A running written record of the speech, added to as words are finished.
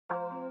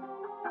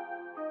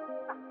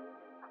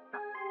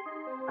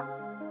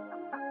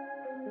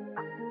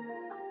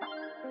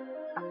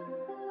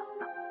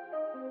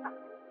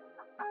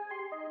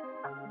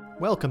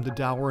Welcome to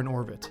Dower and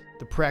Orbit,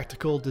 the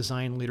Practical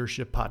Design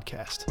Leadership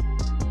Podcast.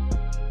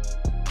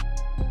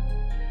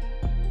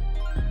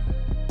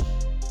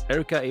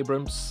 Erica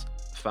Abrams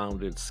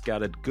founded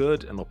Scattered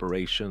Good, an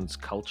operations,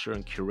 culture,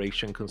 and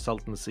curation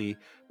consultancy,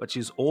 but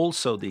she's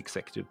also the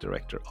executive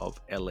director of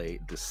LA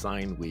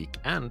Design Week.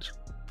 And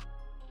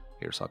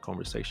here's our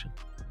conversation.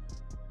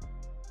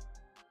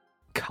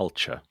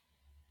 Culture.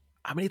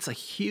 I mean, it's a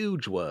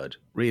huge word,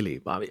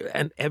 really.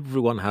 And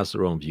everyone has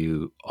their own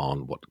view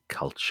on what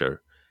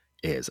culture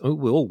is. I mean,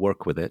 we all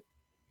work with it.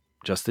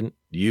 Justin,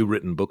 you've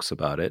written books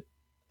about it.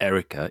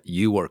 Erica,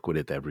 you work with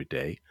it every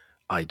day.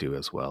 I do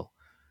as well.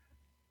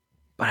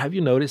 But have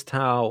you noticed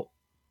how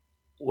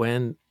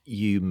when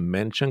you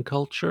mention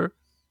culture,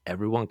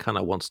 everyone kind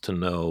of wants to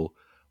know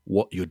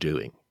what you're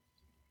doing?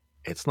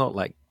 It's not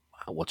like,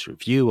 what's your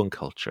view on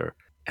culture?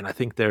 And I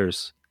think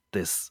there's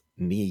this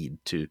need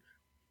to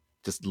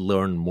just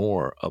learn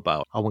more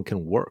about how one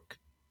can work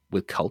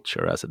with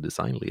culture as a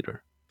design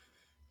leader.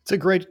 It's a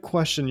great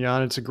question,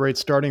 Jan. It's a great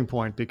starting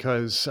point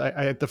because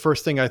the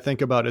first thing I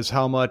think about is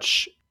how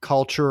much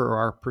culture or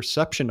our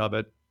perception of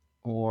it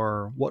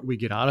or what we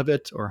get out of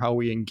it or how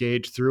we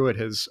engage through it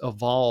has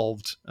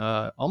evolved,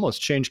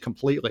 almost changed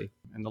completely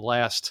in the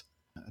last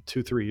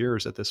 2-3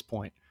 years at this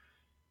point.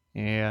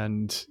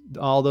 And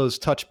all those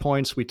touch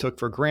points we took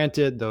for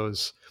granted,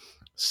 those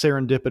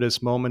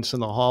serendipitous moments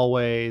in the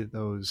hallway,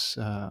 those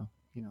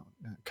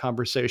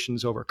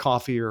conversations over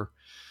coffee or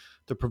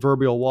the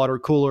proverbial water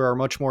cooler are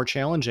much more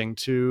challenging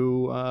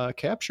to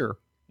capture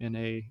in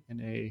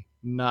a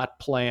not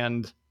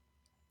planned,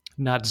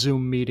 not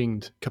Zoom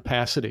meeting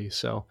capacity.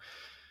 So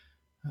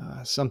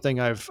something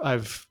I've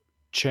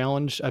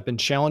been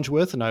challenged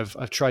with, and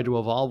I've tried to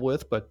evolve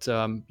with. But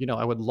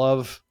I would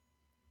love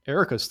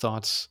Erica's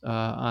thoughts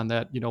on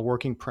that.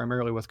 Working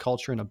primarily with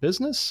culture in a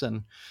business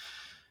and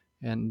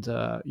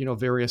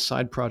various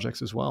side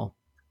projects as well.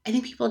 I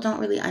think people don't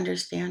really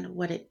understand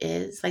what it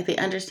is. Like, they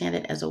understand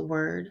it as a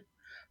word,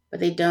 but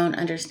they don't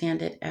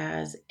understand it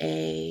as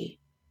a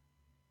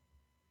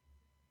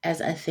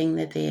thing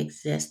that they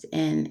exist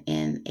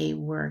in a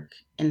work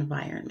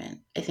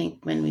environment. I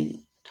think when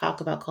we talk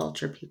about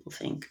culture, people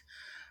think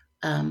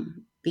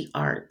the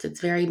arts.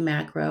 It's very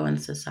macro and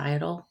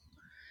societal.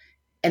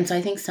 And so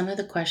I think some of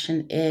the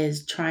question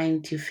is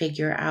trying to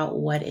figure out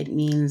what it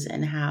means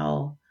and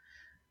how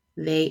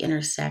they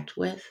intersect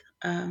with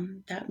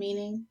that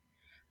meaning.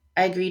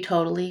 I agree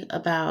totally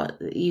about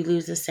you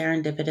lose the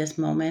serendipitous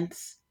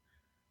moments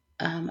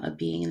of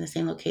being in the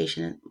same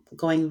location,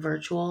 going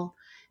virtual.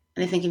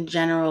 And I think in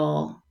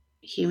general,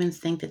 humans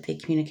think that they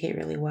communicate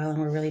really well and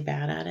we're really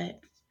bad at it.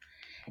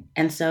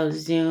 And so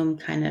Zoom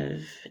kind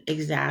of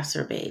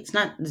exacerbates,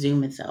 not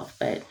Zoom itself,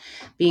 but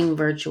being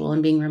virtual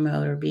and being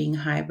remote or being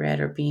hybrid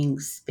or being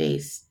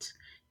spaced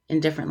in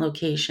different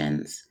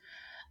locations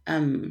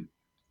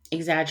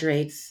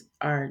exaggerates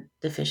our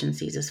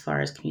deficiencies as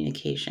far as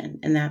communication.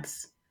 And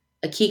that's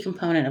a key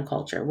component of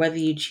culture. Whether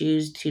you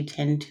choose to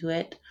tend to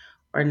it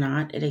or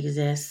not, it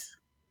exists.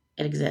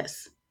 It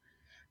exists.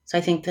 So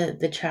I think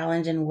that the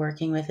challenge in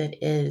working with it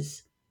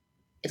is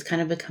it's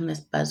kind of become this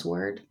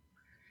buzzword.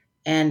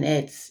 And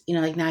it's,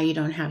 like now you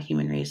don't have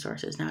human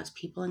resources. Now it's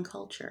people and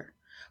culture.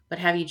 But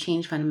have you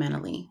changed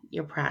fundamentally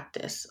your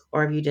practice?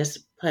 Or have you just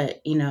put,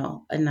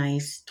 a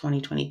nice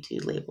 2022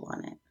 label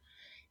on it?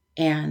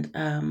 And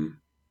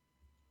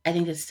I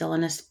think it's still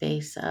in a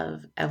space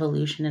of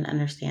evolution and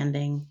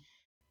understanding.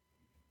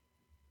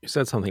 You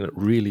said something that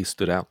really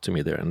stood out to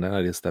me there, and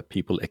that is that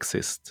people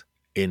exist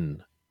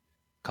in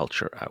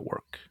culture at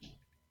work.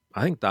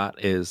 I think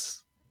that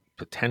is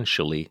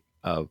potentially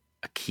a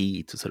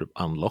key to sort of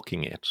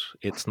unlocking it.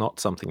 It's not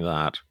something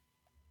that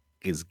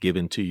is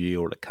given to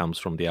you or that comes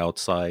from the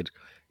outside.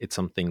 It's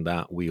something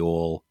that we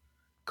all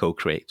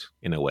co-create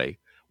in a way,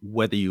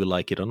 whether you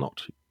like it or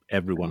not.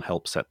 Everyone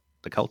helps set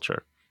the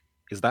culture.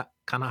 Is that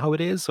kind of how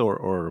it is,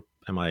 or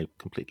am I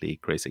completely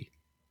crazy?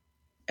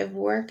 I've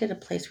worked at a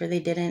place where they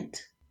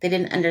didn't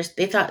understand.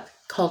 They thought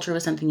culture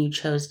was something you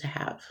chose to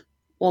have.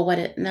 Well,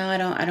 no, I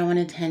don't want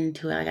to tend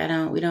to it.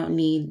 Like, we don't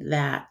need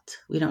that.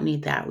 We don't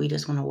need that. We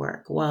just want to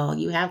work. Well,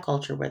 you have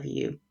culture, whether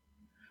you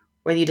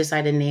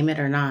decide to name it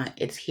or not,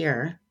 it's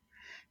here.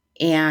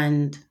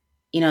 And,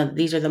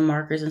 these are the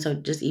markers. And so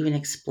just even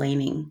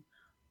explaining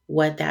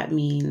what that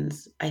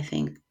means, I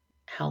think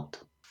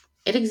helped.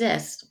 It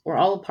exists. We're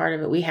all a part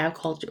of it. We have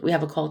culture. We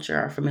have a culture,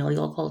 our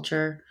familial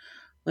culture.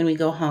 When we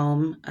go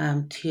home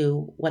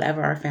to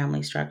whatever our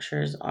family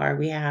structures are,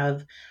 we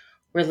have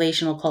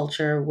relational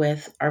culture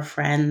with our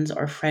friends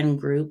or friend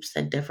groups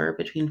that differ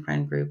between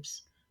friend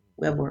groups.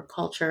 We have work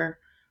culture.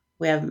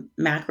 We have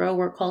macro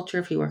work culture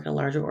if you work at a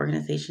larger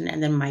organization,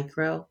 and then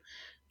micro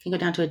can go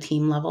down to a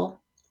team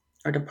level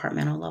or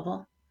departmental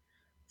level.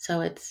 So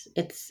it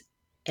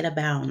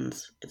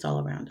abounds. It's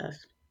all around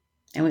us.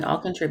 And we all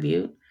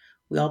contribute.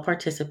 We all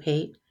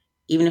participate.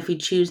 Even if we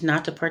choose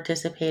not to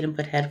participate and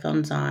put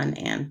headphones on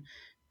and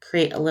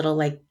create a little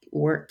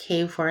work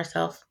cave for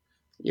ourselves,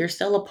 you're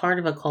still a part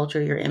of a culture.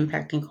 You're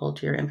impacting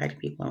culture. You're impacting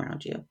people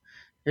around you.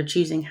 You're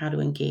choosing how to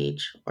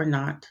engage or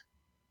not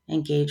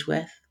engage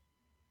with.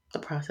 the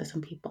process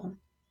on people.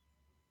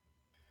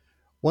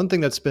 One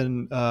thing that's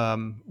been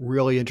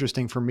really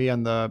interesting for me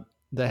on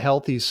the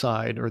healthy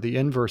side, or the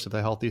inverse of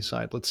the healthy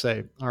side, let's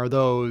say, are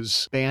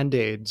those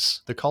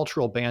band-aids, the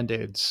cultural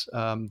band-aids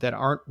that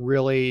aren't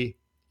really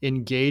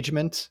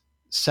engagement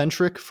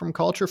centric from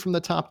culture from the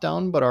top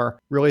down, but are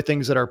really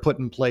things that are put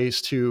in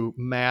place to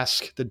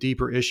mask the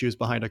deeper issues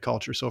behind a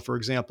culture. So, for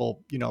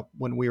example,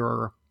 when we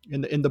were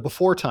in the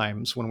before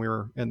times, when we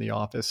were in the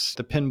office,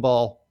 the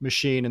pinball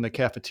machine in the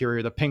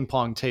cafeteria, the ping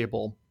pong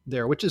table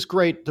there, which is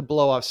great to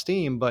blow off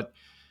steam, but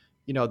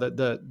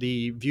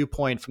the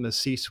viewpoint from the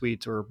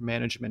C-suite or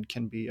management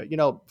can be,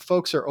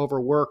 folks are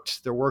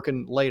overworked, they're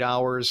working late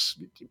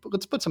hours.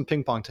 Let's put some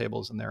ping pong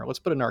tables in there. Let's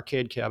put an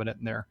arcade cabinet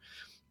in there.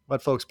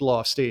 Let folks blow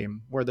off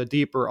steam. Where the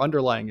deeper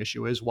underlying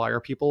issue is, why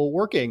are people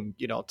working,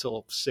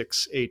 till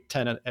 6, 8,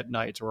 10 at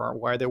night, or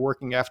why are they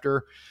working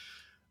after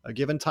a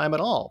given time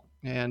at all?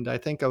 And I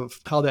think of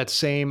how that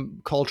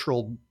same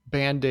cultural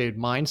band-aid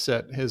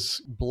mindset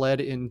has bled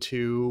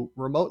into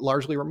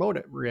largely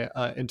remote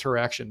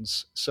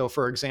interactions. So,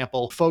 for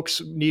example,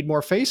 folks need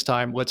more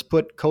FaceTime. Let's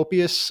put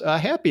copious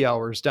happy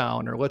hours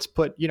down, or let's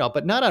put,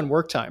 but not on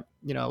work time.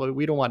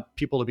 We don't want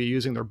people to be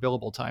using their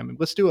billable time.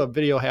 Let's do a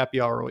video happy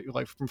hour,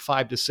 like from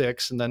 5 to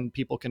 6, and then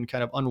people can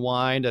kind of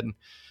unwind and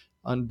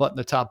unbutton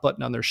the top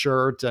button on their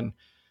shirt.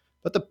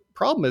 But the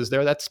problem is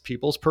that's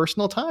people's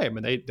personal time,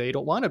 and they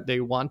don't want to,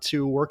 they want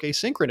to work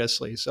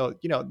asynchronously. So,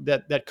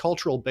 that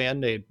cultural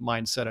band-aid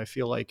mindset, I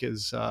feel like,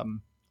 is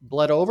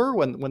bled over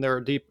when there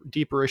are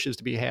deeper issues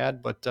to be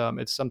had. But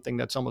it's something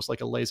that's almost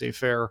like a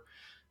laissez-faire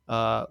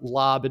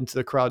lob into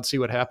the crowd, see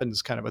what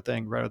happens kind of a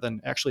thing, rather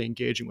than actually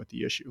engaging with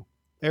the issue.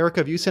 Erica,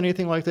 have you seen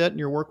anything like that in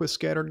your work with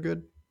Scattered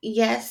Good?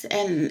 Yes,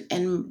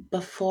 and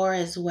before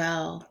as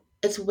well.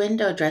 It's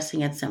window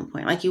dressing at some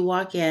point. Like you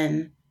walk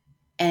in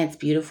and it's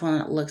beautiful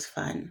and it looks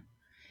fun.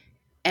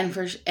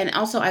 And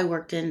also I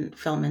worked in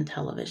film and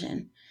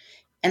television.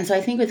 And so I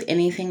think with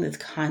anything that's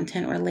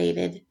content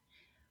related,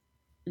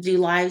 do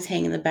lives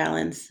hang in the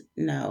balance?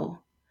 No.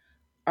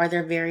 Are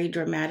there very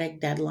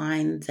dramatic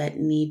deadlines that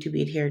need to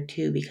be adhered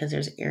to because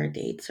there's air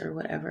dates or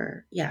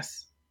whatever?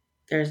 Yes.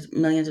 There's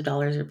millions of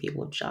dollars of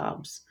people with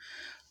jobs,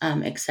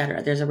 et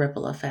cetera. There's a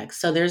ripple effect.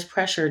 So there's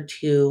pressure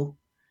to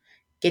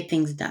get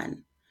things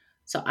done.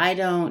 So I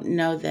don't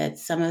know that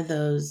some of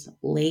those the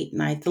late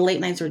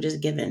nights were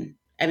just given.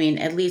 I mean,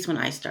 at least when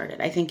I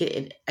started, I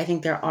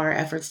think there are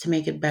efforts to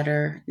make it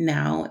better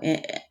now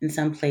in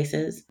some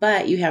places,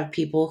 but you have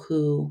people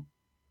who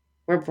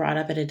were brought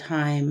up at a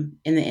time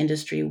in the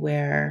industry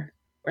where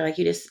like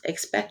you just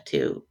expect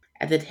to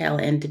at the tail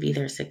end to be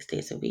there 6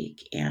 days a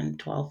week and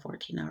 12,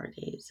 14-hour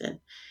days. And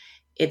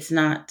it's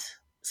not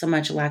so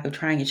much a lack of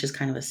trying, it's just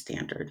kind of a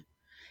standard.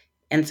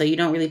 And so you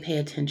don't really pay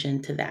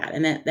attention to that.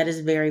 And that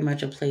is very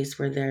much a place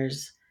where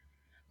there's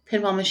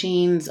pinball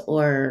machines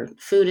or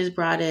food is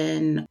brought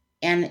in.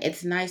 And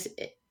it's nice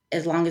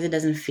as long as it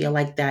doesn't feel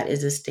like that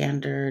is a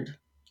standard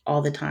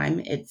all the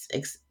time.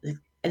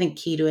 I think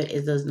key to it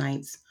is those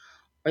nights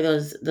or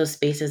those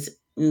spaces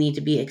need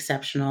to be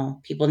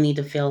exceptional. People need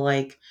to feel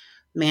like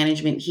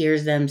management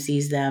hears them,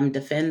 sees them,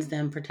 defends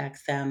them,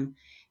 protects them,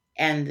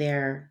 and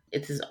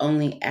it's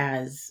only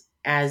as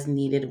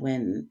needed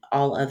when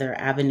all other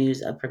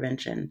avenues of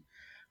prevention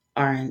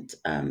aren't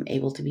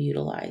able to be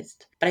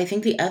utilized. But I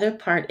think the other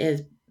part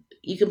is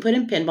you can put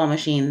in pinball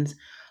machines,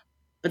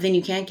 but then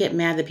you can't get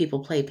mad that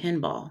people play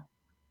pinball.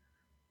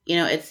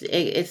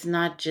 It's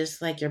not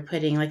just like you're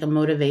putting like a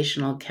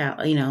motivational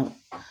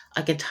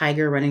like a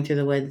tiger running through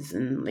the woods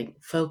and like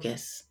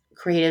focus.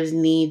 Creatives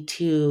need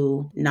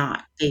to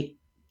not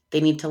they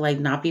need to like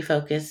not be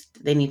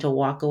focused. They need to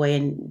walk away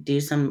and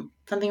do something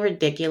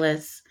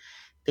ridiculous.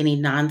 They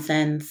need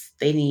nonsense.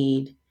 They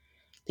need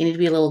to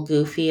be a little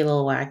goofy, a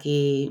little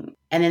wacky,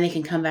 and then they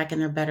can come back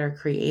and they're better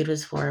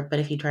creatives for it. But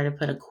if you try to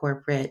put a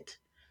corporate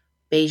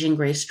beige and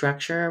gray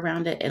structure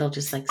around it, it'll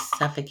just like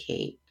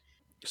suffocate.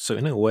 So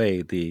in a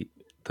way, the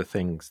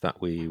things that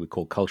we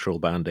call cultural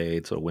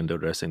band-aids or window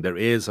dressing, there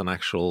is an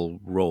actual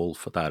role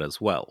for that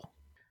as well.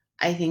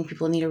 I think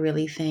people need to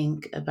really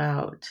think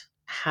about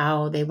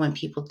how they want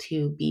people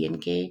to be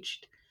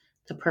engaged,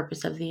 the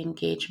purpose of the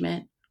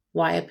engagement,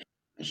 why a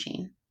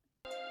machine.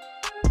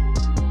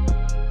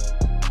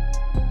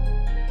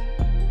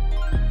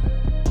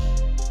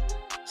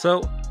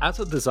 So as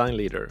a design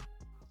leader,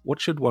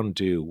 what should one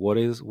do? What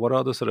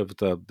are the sort of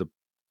the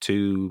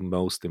two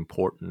most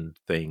important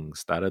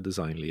things that a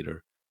design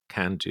leader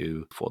can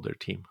do for their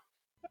team?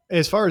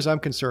 As far as I'm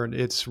concerned,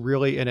 it's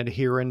really an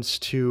adherence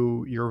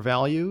to your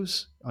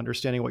values,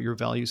 understanding what your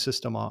value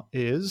system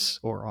is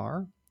or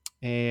are,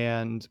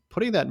 and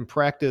putting that in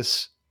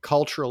practice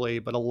culturally,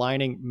 but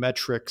aligning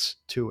metrics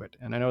to it.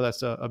 And I know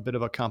that's a bit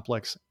of a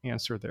complex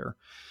answer there.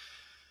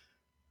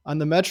 On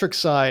the metric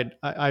side,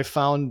 I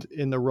found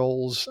in the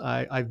roles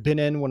I've been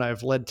in when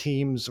I've led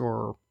teams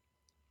or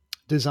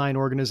design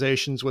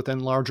organizations within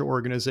larger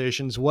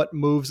organizations, what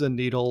moves the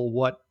needle,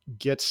 what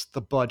gets the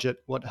budget,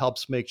 what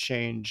helps make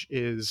change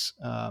is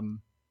a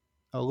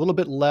little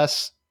bit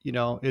less,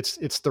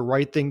 it's the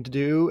right thing to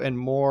do, and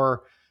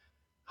more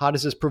how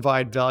does this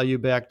provide value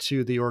back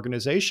to the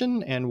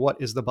organization, and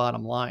what is the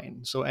bottom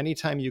line? So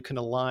anytime you can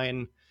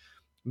align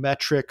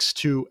metrics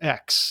to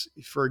X,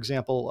 for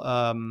example,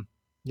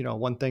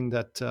 one thing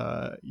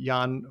that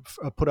Jan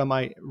put on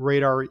my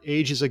radar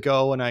ages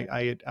ago, and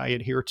I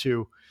adhere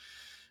to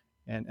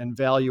and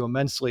value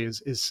immensely,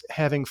 is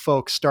having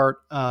folks start,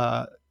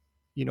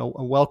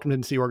 welcomed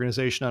into the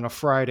organization on a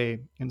Friday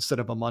instead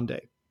of a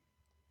Monday.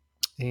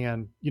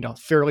 And,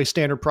 fairly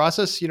standard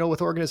process,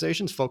 with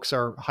organizations, folks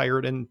are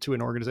hired into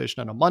an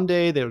organization on a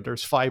Monday.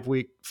 There's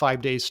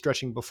 5 days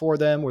stretching before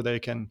them where they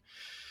can,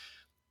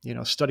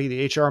 study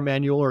the HR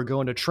manual or go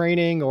into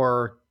training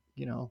or,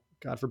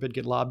 God forbid,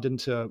 get lobbed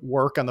into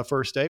work on the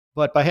first day.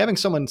 But by having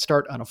someone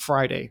start on a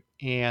Friday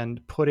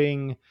and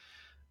putting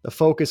the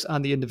focus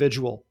on the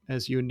individual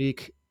as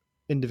unique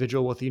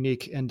individual with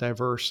unique and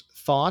diverse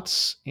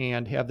thoughts,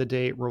 and have the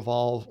day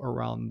revolve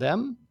around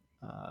them,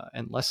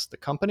 and less the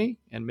company,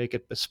 and make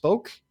it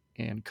bespoke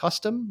and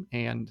custom,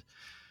 and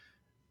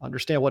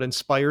understand what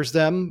inspires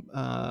them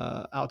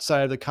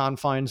outside of the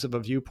confines of a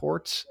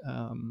viewport,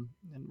 and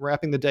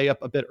wrapping the day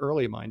up a bit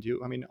early, mind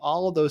you. I mean,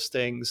 all of those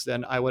things,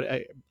 then I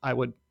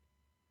would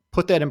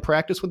put that in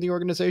practice with the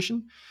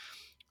organization.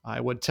 I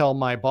would tell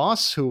my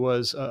boss, who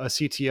was a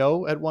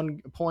CTO at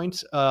one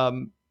point,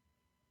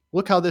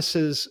 look how this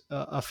has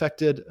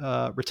affected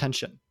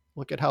retention.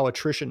 Look at how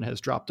attrition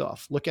has dropped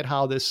off. Look at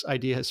how this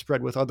idea has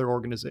spread with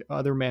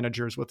other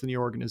managers within the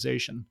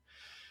organization.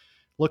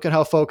 Look at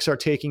how folks are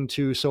taking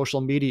to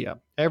social media.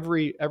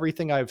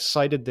 Everything I've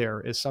cited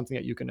there is something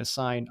that you can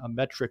assign a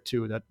metric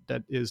to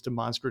that is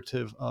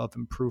demonstrative of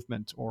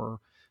improvement, or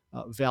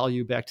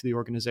value back to the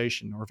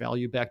organization, or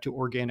value back to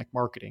organic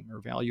marketing, or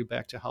value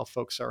back to how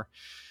folks are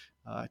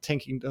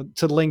taking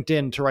to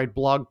LinkedIn to write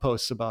blog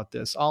posts about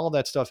this. All of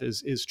that stuff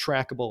is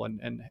trackable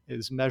and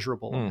is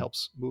measurable and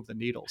helps move the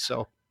needle.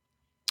 So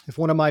if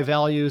one of my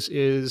values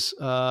is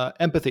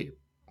empathy,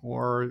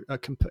 or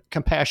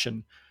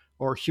compassion,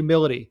 or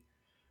humility,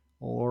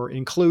 or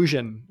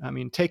inclusion, I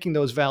mean, taking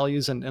those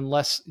values and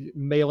less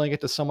mailing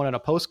it to someone on a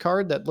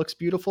postcard that looks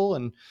beautiful,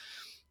 and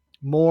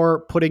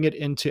more putting it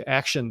into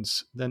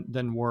actions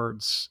than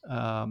words.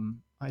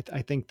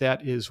 I think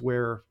that is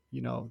where,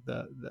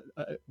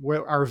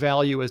 where our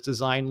value as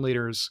design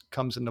leaders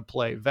comes into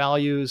play.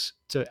 Values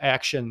to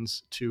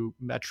actions to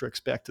metrics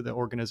back to the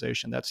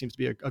organization. That seems to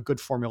be a good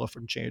formula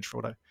for change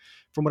from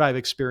what I've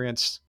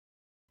experienced.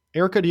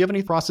 Erica, do you have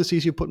any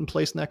processes you put in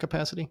place in that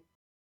capacity?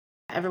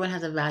 Everyone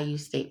has a value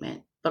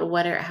statement, but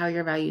how are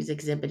your values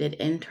exhibited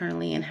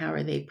internally, and how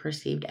are they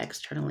perceived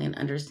externally, and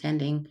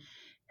understanding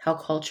how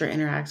culture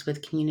interacts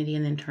with community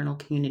and the internal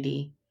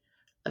community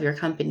of your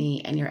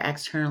company and your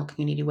external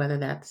community, whether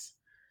that's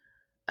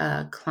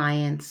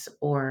clients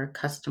or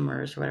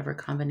customers, or whatever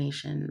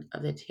combination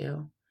of the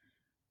two.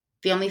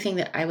 The only thing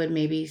that I would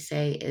maybe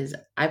say is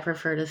I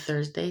prefer to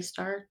Thursday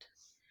start,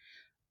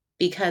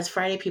 because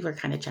Friday people are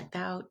kind of checked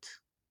out.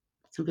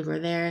 Some people are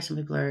there, some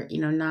people are,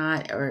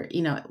 not, or,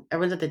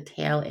 everyone's at the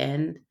tail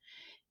end.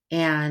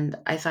 And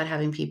I thought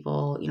having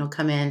people,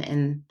 come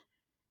in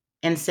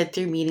and sit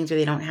through meetings where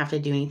they don't have to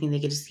do anything, they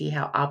get to see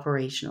how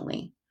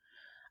operationally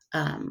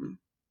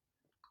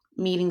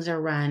meetings are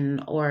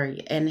run,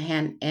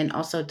 and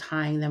also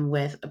tying them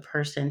with a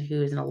person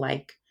who is in a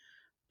like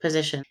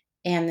position.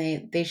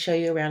 And they show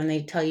you around, and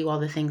they tell you all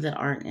the things that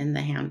aren't in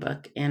the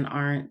handbook and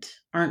aren't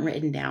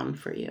written down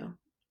for you,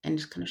 and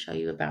just kind of show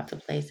you about the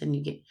place. And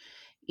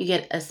you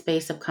get a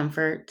space of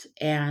comfort,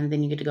 and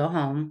then you get to go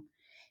home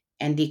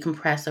and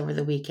decompress over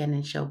the weekend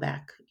and show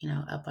back,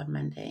 up on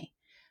Monday.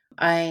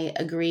 I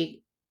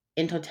agree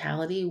in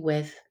totality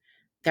with,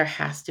 there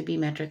has to be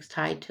metrics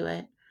tied to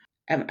it.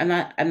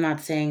 I'm not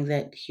saying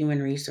that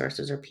human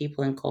resources or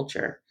people and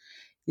culture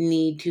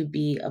need to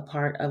be a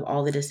part of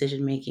all the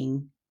decision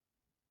making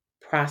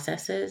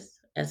processes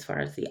as far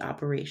as the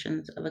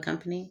operations of a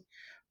company,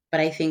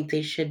 but I think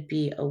they should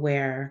be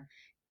aware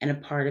and a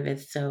part of it,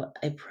 so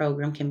a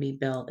program can be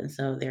built, and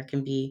so there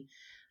can be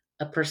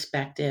a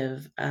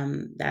perspective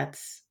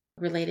that's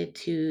related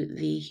to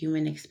the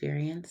human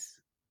experience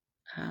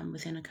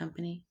within a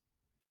company.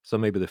 So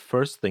maybe the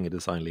first thing a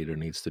design leader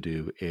needs to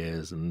do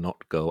is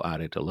not go at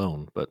it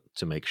alone, but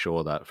to make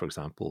sure that, for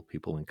example,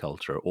 people in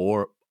culture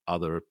or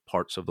other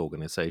parts of the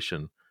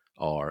organization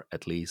are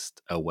at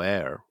least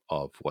aware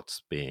of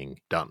what's being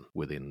done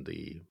within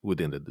the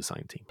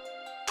design team.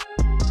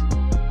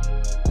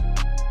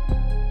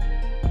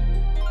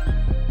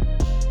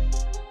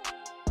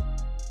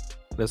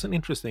 There's an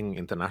interesting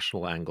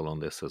international angle on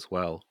this as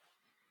well.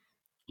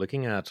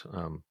 Looking at,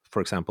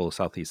 for example,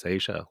 Southeast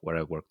Asia, where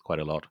I've worked quite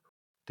a lot,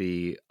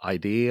 the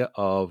idea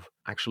of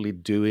actually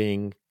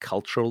doing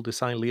cultural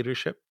design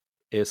leadership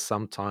is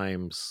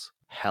sometimes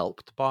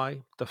helped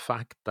by the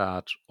fact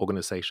that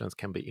organizations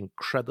can be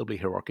incredibly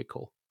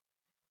hierarchical.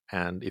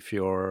 And if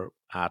you're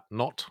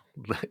not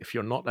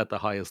at the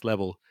highest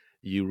level,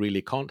 you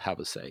really can't have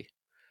a say.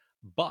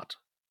 But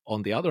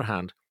on the other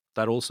hand,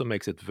 that also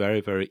makes it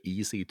very, very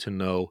easy to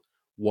know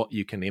what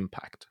you can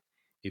impact.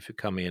 If you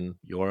come in,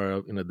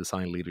 you're in a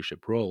design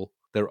leadership role,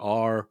 there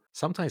are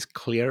sometimes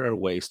clearer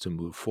ways to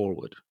move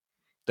forward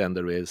than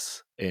there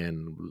is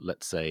in,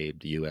 let's say,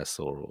 the US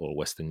or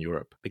Western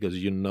Europe, because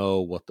you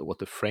know what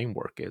the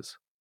framework is.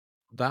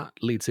 That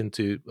leads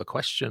into a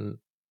question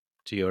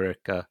to you,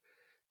 Erica.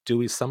 Do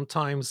we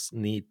sometimes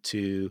need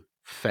to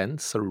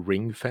fence or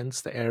ring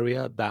fence the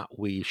area that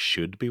we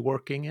should be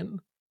working in?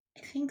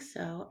 I think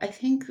so. I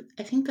think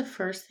the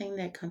first thing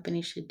that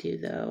companies should do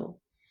though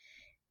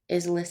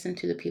is listen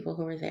to the people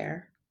who are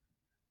there.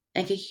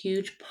 Like a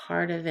huge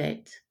part of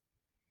it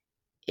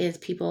is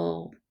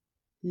people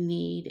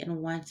need and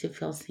want to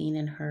feel seen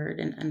and heard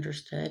and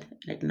understood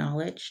and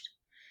acknowledged.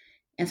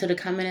 And so to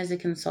come in as a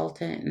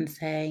consultant and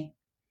say,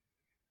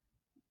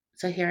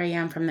 so here I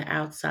am from the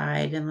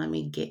outside and let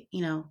me get,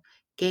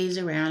 gaze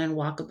around and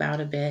walk about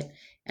a bit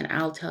and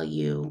I'll tell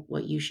you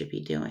what you should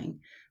be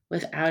doing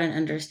without an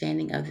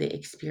understanding of the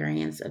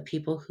experience of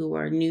people who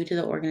are new to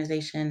the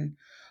organization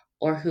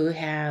or who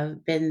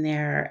have been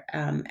there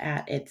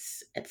at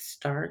its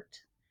start.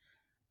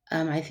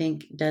 I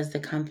think does the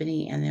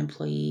company and the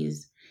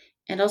employees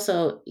and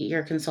also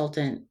your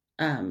consultant,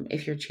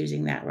 if you're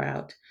choosing that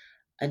route,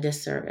 a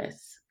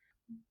disservice.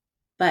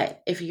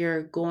 But if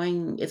you're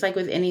going, it's like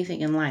with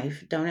anything in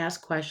life, don't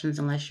ask questions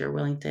unless you're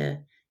willing to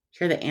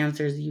hear the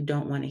answers you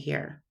don't want to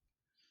hear.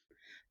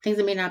 Things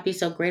that may not be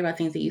so great about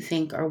things that you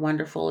think are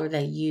wonderful or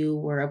that you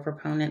were a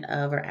proponent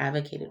of or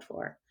advocated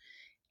for.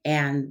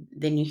 And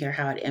then you hear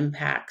how it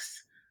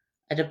impacts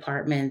a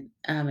department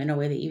in a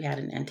way that you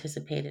hadn't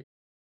anticipated.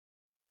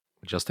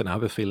 Justin, I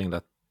have a feeling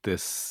that the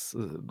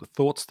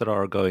thoughts that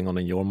are going on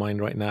in your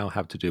mind right now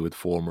have to do with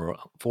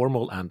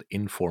formal and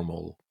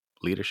informal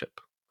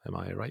leadership. Am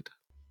I right?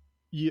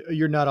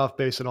 You're not off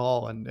base at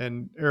all.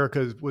 And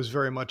Erica was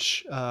very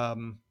much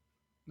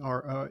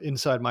or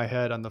inside my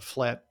head on the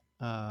flat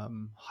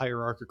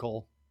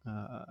hierarchical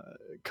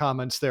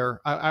comments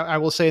there. I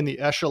will say in the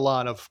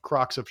echelon of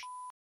crocs of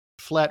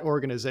flat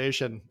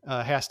organization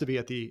has to be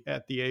at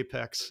the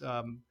apex.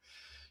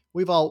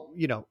 We've all,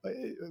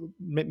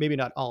 maybe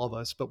not all of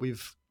us, but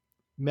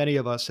many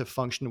of us have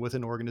functioned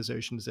within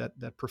organizations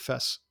that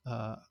profess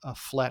a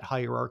flat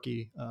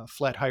hierarchy,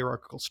 flat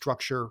hierarchical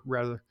structure,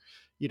 rather,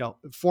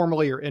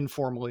 formally or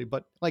informally.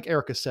 But like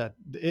Erica said,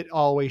 it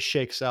always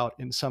shakes out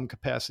in some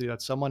capacity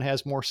that someone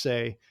has more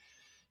say,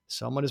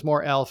 someone is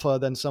more alpha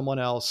than someone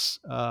else,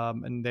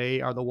 and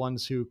they are the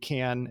ones who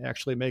can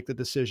actually make the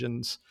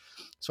decisions.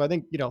 So I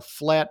think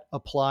flat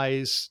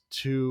applies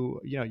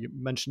to you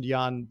mentioned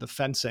Jan the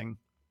fencing.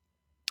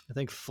 I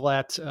think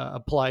flat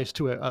applies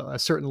to a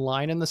certain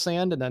line in the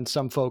sand, and then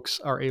some folks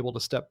are able to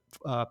step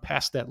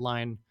past that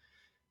line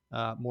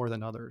more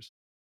than others.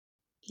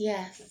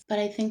 Yes, but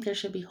I think there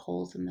should be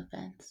holes in the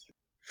fence.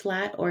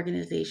 Flat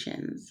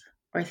organizations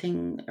or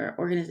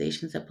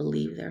organizations that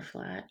believe they're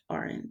flat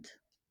aren't,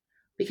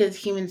 because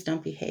humans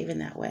don't behave in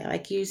that way.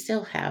 Like you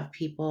still have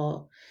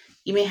people,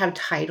 you may have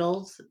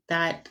titles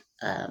that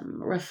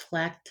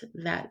reflect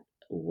that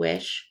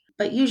wish,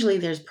 but usually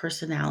there's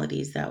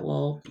personalities that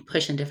will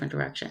push in different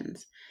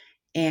directions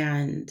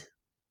and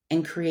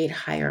create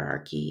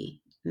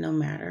hierarchy no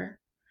matter.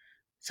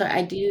 So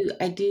I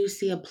do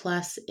see a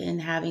plus in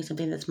having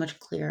something that's much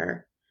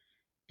clearer.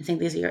 I think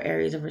these are your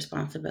areas of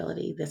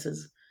responsibility. This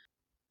is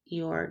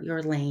your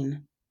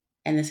lane,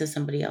 and this is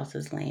somebody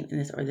else's lane,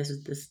 and this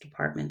is this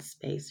department's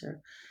space,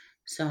 or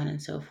so on and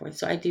so forth.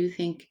 So I do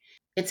think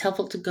it's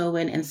helpful to go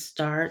in and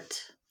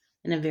start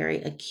in a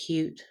very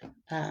acute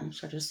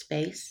sort of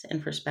space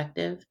and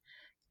perspective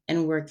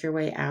and work your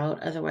way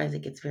out. Otherwise,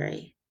 it gets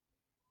very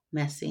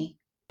messy.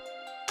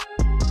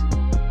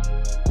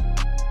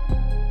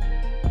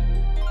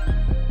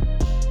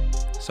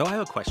 So I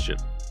have a question.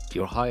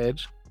 You're hired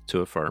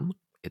to a firm.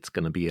 It's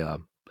going to be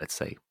let's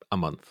say, a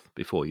month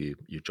before you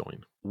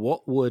join.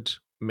 What would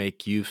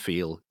make you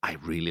feel, I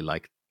really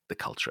like the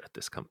culture at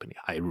this company?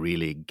 I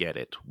really get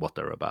it, what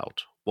they're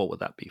about. What would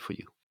that be for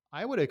you?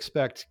 I would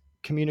expect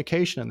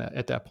communication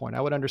at that point.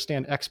 I would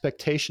understand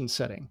expectation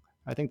setting.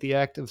 I think the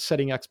act of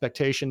setting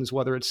expectations,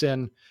 whether it's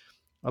in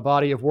a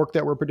body of work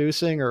that we're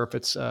producing, or if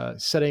it's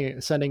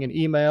sending an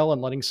email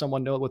and letting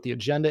someone know what the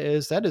agenda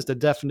is, that is the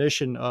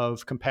definition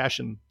of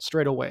compassion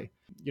straight away.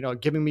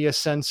 Giving me a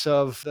sense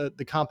of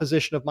the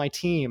composition of my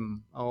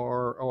team,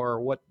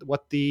 or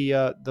what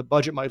the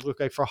budget might look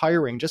like for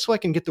hiring, just so I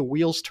can get the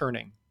wheels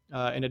turning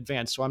in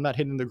advance, so I'm not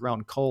hitting the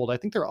ground cold. I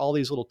think there are all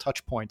these little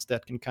touch points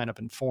that can kind of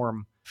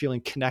inform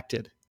feeling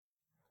connected.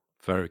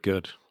 Very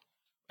good.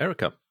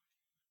 Erica.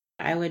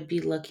 I would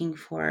be looking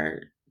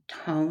for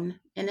tone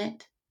in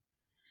it.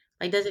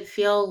 Like, does it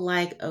feel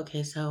like,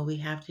 okay, so we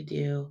have to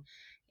do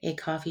a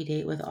coffee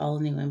date with all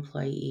new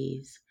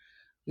employees?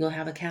 You'll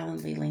have a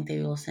Calendly link that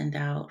you'll send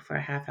out for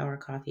a half-hour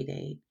coffee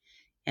date.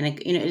 And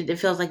it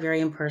feels like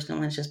very impersonal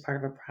and it's just part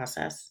of a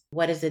process.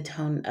 What is the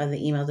tone of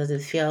the email? Does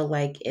it feel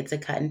like it's a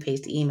cut and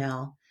paste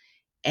email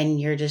and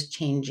you're just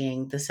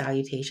changing the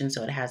salutation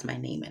so it has my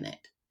name in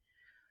it?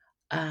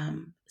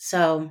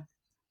 So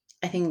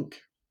I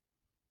think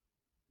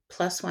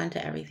 +1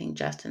 to everything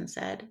Justin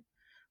said,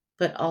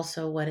 but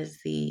also what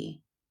is the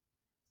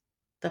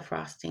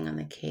frosting on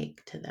the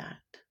cake to that?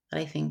 that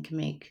I think can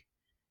make,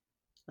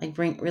 like,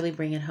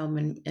 bring it home,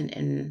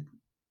 and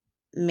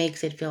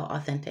makes it feel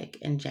authentic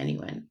and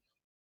genuine.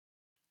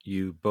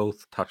 You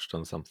both touched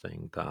on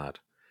something that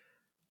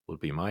would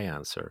be my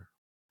answer: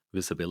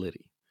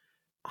 visibility.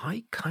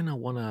 I kind of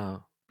want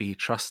to be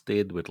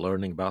trusted with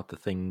learning about the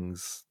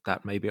things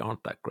that maybe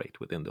aren't that great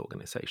within the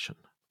organization.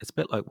 It's a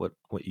bit like what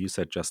you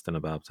said, Justin,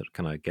 about sort of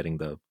kind of getting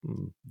the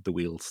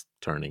wheels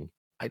turning.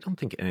 I don't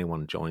think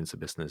anyone joins a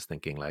business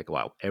thinking like,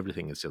 wow,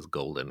 everything is just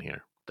golden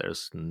here.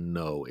 There's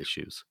no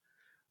issues.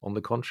 On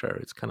the contrary,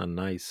 it's kind of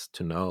nice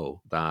to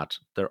know that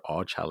there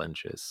are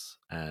challenges,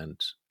 and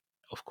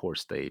of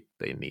course they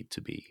need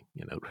to be,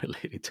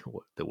 related to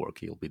what the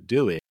work you'll be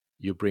doing.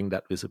 You bring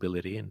that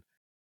visibility in,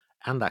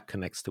 and that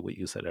connects to what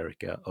you said,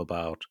 Erica,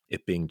 about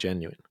it being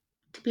genuine.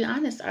 To be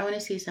honest, I want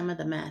to see some of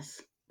the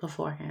mess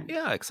beforehand.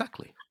 Yeah,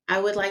 exactly. I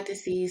would like to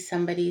see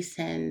somebody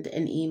send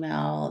an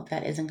email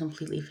that isn't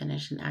completely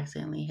finished and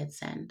accidentally hit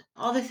send.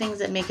 All the things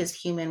that make us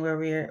human, where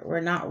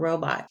we're not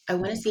robots. I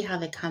want to see how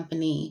the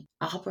company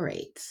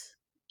operates.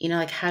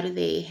 Like, how do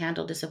they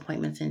handle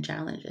disappointments and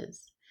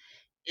challenges?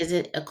 Is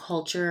it a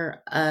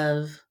culture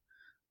of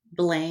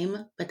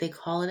blame, but they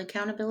call it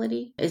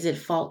accountability? Is it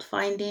fault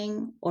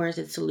finding, or is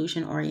it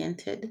solution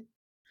oriented?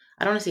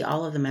 I don't want to see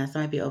all of the mess. That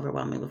might be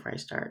overwhelming before I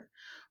start.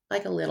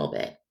 Like a little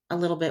bit. A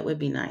little bit would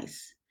be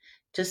nice.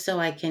 Just so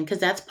I can, because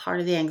that's part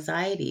of the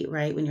anxiety,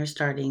 right? When you're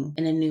starting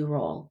in a new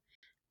role,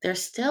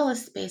 there's still a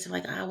space of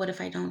like, what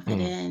if I don't fit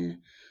Mm.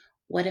 in?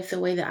 What if the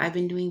way that I've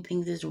been doing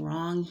things is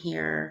wrong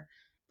here?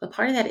 But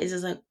part of that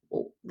is like,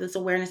 this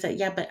awareness that,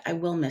 yeah, but I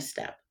will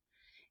misstep.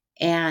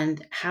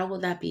 And how will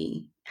that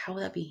be? How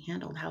will that be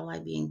handled? How will I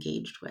be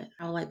engaged with?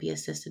 How will I be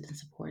assisted and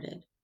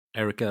supported?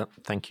 Erica,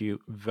 thank you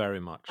very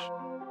much.